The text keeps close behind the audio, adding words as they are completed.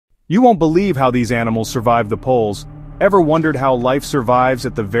You won't believe how these animals survive the poles. Ever wondered how life survives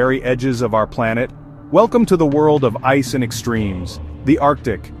at the very edges of our planet? Welcome to the world of ice and extremes. The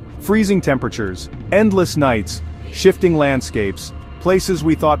Arctic. Freezing temperatures, endless nights, shifting landscapes, places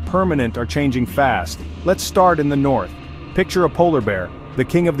we thought permanent are changing fast. Let's start in the north. Picture a polar bear, the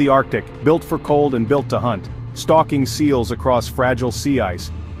king of the Arctic, built for cold and built to hunt. Stalking seals across fragile sea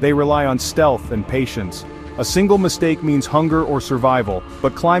ice. They rely on stealth and patience. A single mistake means hunger or survival,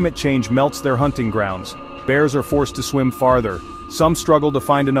 but climate change melts their hunting grounds. Bears are forced to swim farther. Some struggle to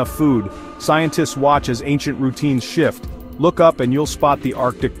find enough food. Scientists watch as ancient routines shift. Look up and you'll spot the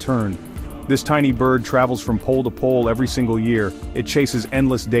Arctic tern. This tiny bird travels from pole to pole every single year. It chases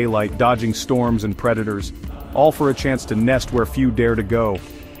endless daylight, dodging storms and predators, all for a chance to nest where few dare to go.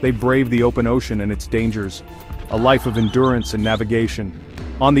 They brave the open ocean and its dangers. A life of endurance and navigation.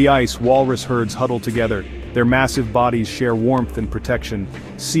 On the ice, walrus herds huddle together. Their massive bodies share warmth and protection.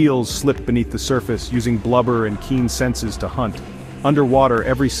 Seals slip beneath the surface, using blubber and keen senses to hunt. Underwater,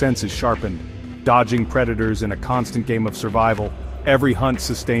 every sense is sharpened. Dodging predators in a constant game of survival. Every hunt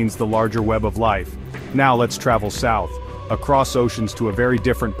sustains the larger web of life. Now let's travel south, across oceans to a very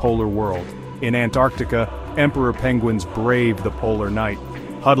different polar world. In Antarctica, emperor penguins brave the polar night,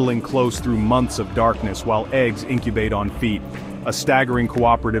 huddling close through months of darkness while eggs incubate on feet. A staggering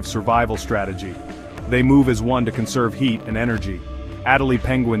cooperative survival strategy. They move as one to conserve heat and energy. Adelie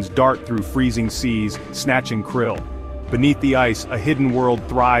penguins dart through freezing seas, snatching krill. Beneath the ice, a hidden world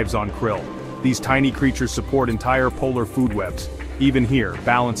thrives on krill. These tiny creatures support entire polar food webs. Even here,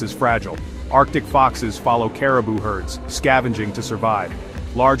 balance is fragile. Arctic foxes follow caribou herds, scavenging to survive.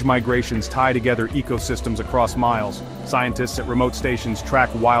 Large migrations tie together ecosystems across miles. Scientists at remote stations track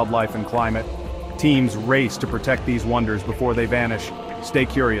wildlife and climate. Teams race to protect these wonders before they vanish. Stay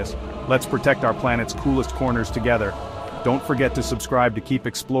curious. Let's protect our planet's coolest corners together. Don't forget to subscribe to keep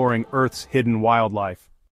exploring Earth's hidden wildlife.